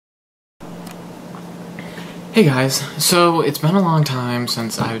Hey guys, so it's been a long time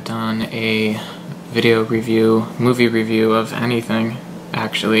since I've done a movie review of anything,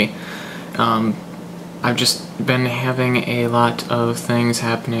 actually. I've just been having a lot of things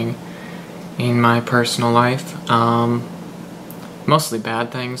happening in my personal life, mostly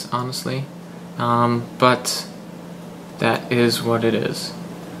bad things, honestly, but that is what it is.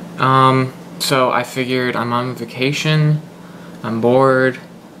 So I figured I'm on vacation, I'm bored.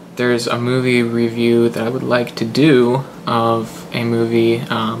 There's a movie review that I would like to do of a movie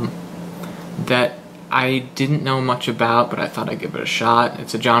that I didn't know much about, but I thought I'd give it a shot.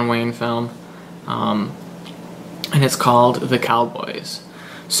 It's a John Wayne film, and it's called The Cowboys.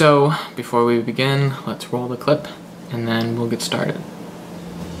 So, before we begin, let's roll the clip, and then we'll get started.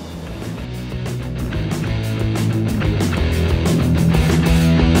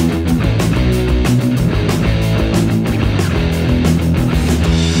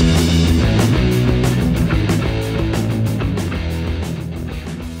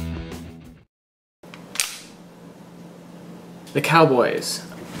 The Cowboys.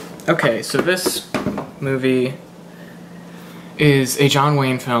 Okay, so this movie is a John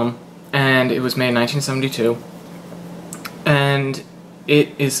Wayne film, and it was made in 1972, and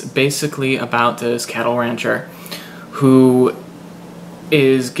it is basically about this cattle rancher who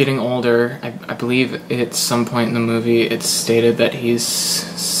is getting older. I believe at some point in the movie it's stated that he's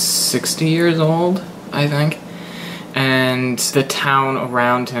 60 years old, I think. And the town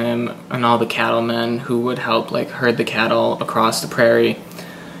around him and all the cattlemen who would help herd the cattle across the prairie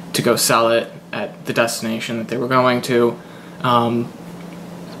to go sell it at the destination that they were going to,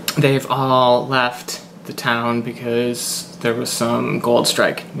 they've all left the town because there was some gold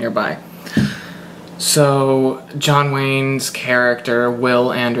strike nearby. So John Wayne's character,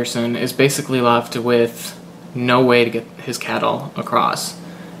 Will Anderson, is basically left with no way to get his cattle across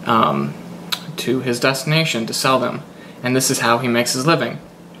to his destination to sell them, and this is how he makes his living.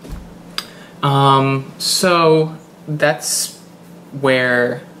 So that's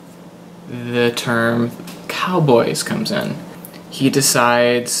where the term Cowboys comes in. He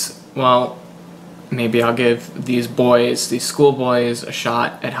decides, well, maybe I'll give these boys, these schoolboys, a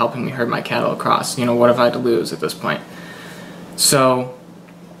shot at helping me herd my cattle across. You know, what have I to lose at this point? So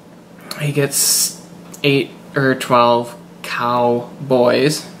he gets 8 or 12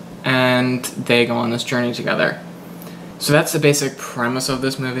 cowboys, and they go on this journey together. So that's the basic premise of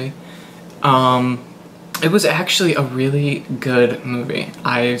this movie. It was actually a really good movie.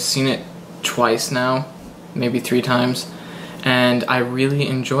 I've seen it twice now, maybe 3 times, and I really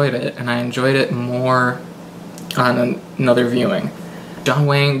enjoyed it, and I enjoyed it more on another viewing. John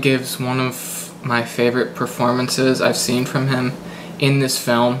Wayne gives one of my favorite performances I've seen from him in this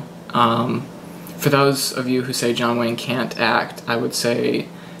film. For those of you who say John Wayne can't act, I would say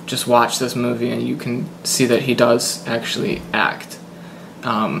just watch this movie and you can see that he does actually act.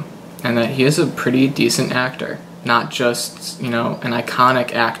 And that he is a pretty decent actor. Not just, you know, an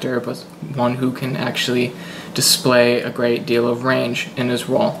iconic actor, but one who can actually display a great deal of range in his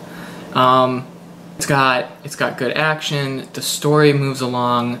role. It's got good action, the story moves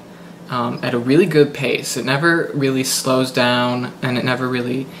along at a really good pace. It never really slows down, and it never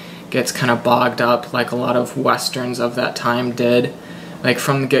really gets kind of bogged up like a lot of westerns of that time did. Like,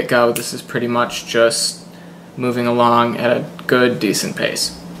 from the get-go, this is pretty much just moving along at a good, decent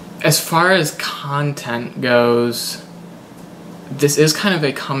pace. As far as content goes, this is kind of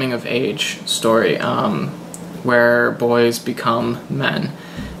a coming-of-age story, where boys become men.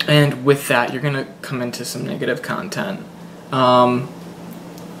 And with that, you're going to come into some negative content.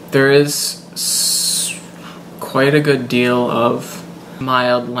 There is quite a good deal of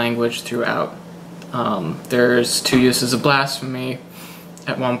mild language throughout. There's 2 uses of blasphemy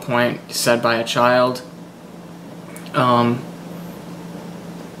at one point said by a child.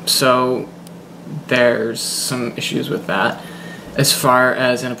 So there's some issues with that. As far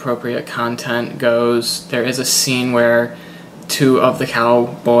as inappropriate content goes, there is a scene where 2 of the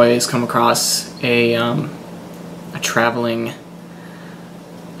cowboys come across a traveling...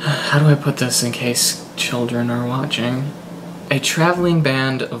 How do I put this in case children are watching? A traveling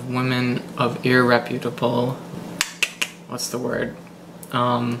band of women of irreputable... What's the word?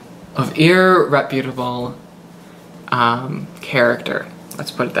 Of irreputable character.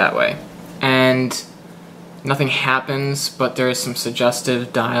 Let's put it that way. And nothing happens, but there is some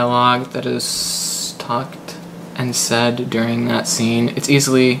suggestive dialogue that is talked and said during that scene. It's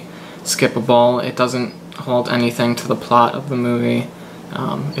easily skippable. It doesn't hold anything to the plot of the movie.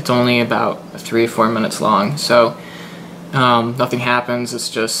 It's only about 3-4 minutes long, so nothing happens. It's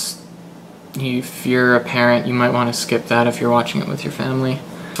just, if you're a parent, you might want to skip that if you're watching it with your family.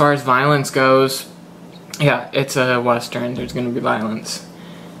 As far as violence goes, Yeah, it's a Western. There's going to be violence.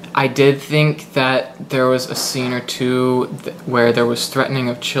 I did think that there was a scene or two where there was threatening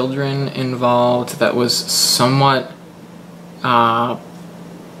of children involved that was somewhat,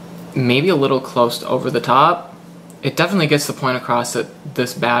 maybe a little close to over the top. It definitely gets the point across that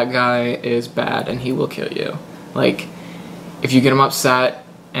this bad guy is bad and he will kill you. Like, if you get him upset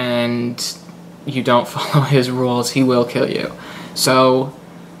and you don't follow his rules, he will kill you. So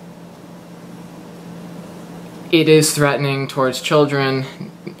it is threatening towards children.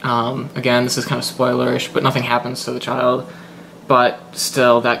 Again, this is kind of spoilerish, but nothing happens to the child. But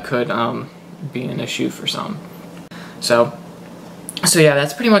still, that could be an issue for some. So yeah,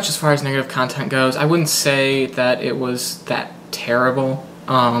 that's pretty much as far as negative content goes. I wouldn't say that it was that terrible.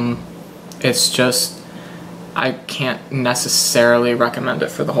 It's just, I can't necessarily recommend it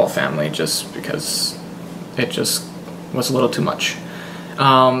for the whole family just because it just was a little too much.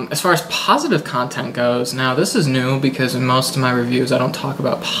 As far as positive content goes, now this is new because in most of my reviews I don't talk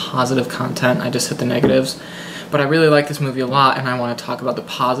about positive content, I just hit the negatives. But I really like this movie a lot and I want to talk about the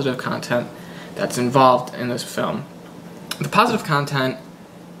positive content that's involved in this film. The positive content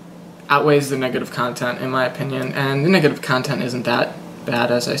outweighs the negative content in my opinion, and the negative content isn't that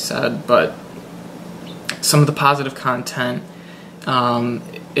bad as I said, but some of the positive content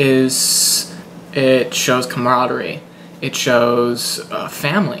is it shows camaraderie. It shows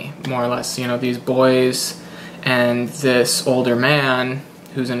family, more or less. You know, these boys and this older man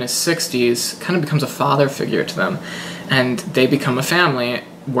who's in his 60s kind of becomes a father figure to them. And they become a family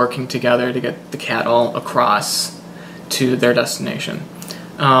working together to get the cattle across to their destination.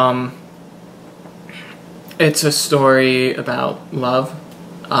 It's a story about love.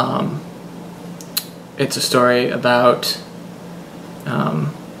 It's a story about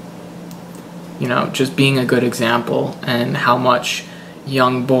you know, just being a good example and how much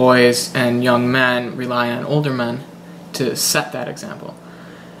young boys and young men rely on older men to set that example.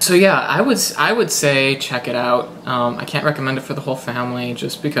 So yeah, I would say check it out. I can't recommend it for the whole family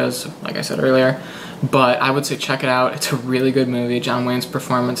just because, like I said earlier, but I would say check it out. It's a really good movie. John Wayne's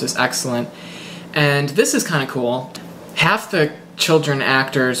performance is excellent. And this is kind of cool. Half the children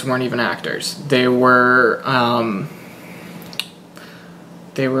actors weren't even actors. They were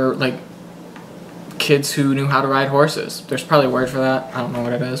like kids who knew how to ride horses. There's probably a word for that. I don't know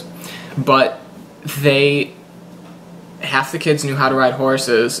what it is. But half the kids knew how to ride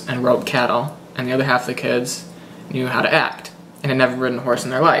horses and rope cattle, and the other half of the kids knew how to act and had never ridden a horse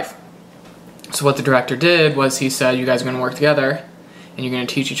in their life. So what the director did was he said, you guys are going to work together and you're going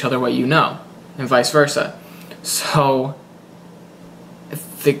to teach each other what you know, and vice versa. So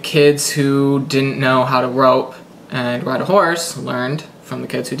the kids who didn't know how to rope and ride a horse learned from the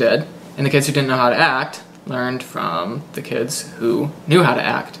kids who did, and the kids who didn't know how to act learned from the kids who knew how to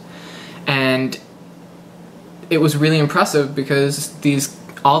act. And it was really impressive because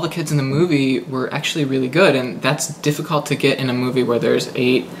all the kids in the movie were actually really good, and that's difficult to get in a movie where there's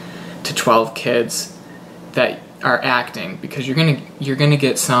 8 to 12 kids that are acting, because you're gonna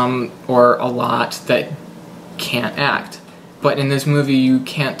get some or a lot that can't act. But in this movie, you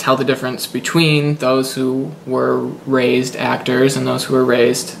can't tell the difference between those who were raised actors and those who were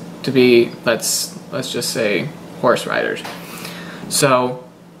raised to be, let's just say, horse riders. So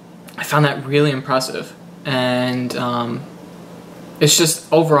I found that really impressive, and it's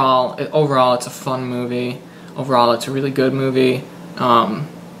just overall it's a fun movie. Overall, it's a really good movie.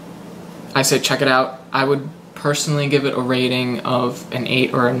 I say check it out. I would personally give it a rating of an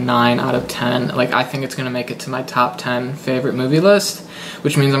 8 or a 9 out of 10. Like, I think it's going to make it to my top 10 favorite movie list,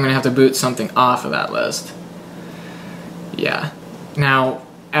 which means I'm going to have to boot something off of that list. Yeah. Now,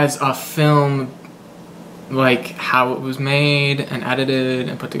 as a film, like how it was made and edited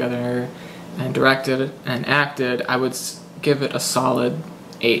and put together and directed and acted, I would give it a solid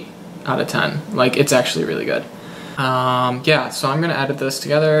 8 out of 10. Like, it's actually really good. Yeah, so I'm going to edit this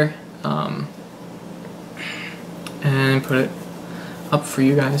together and put it up for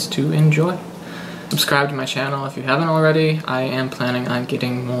you guys to enjoy. Subscribe to my channel if you haven't already. I am planning on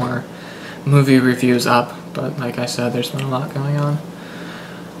getting more movie reviews up, but like I said, there's been a lot going on.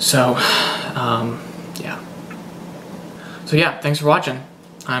 So, yeah. So yeah, thanks for watching.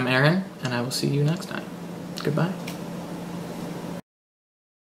 I'm Aaron, and I will see you next time. Goodbye.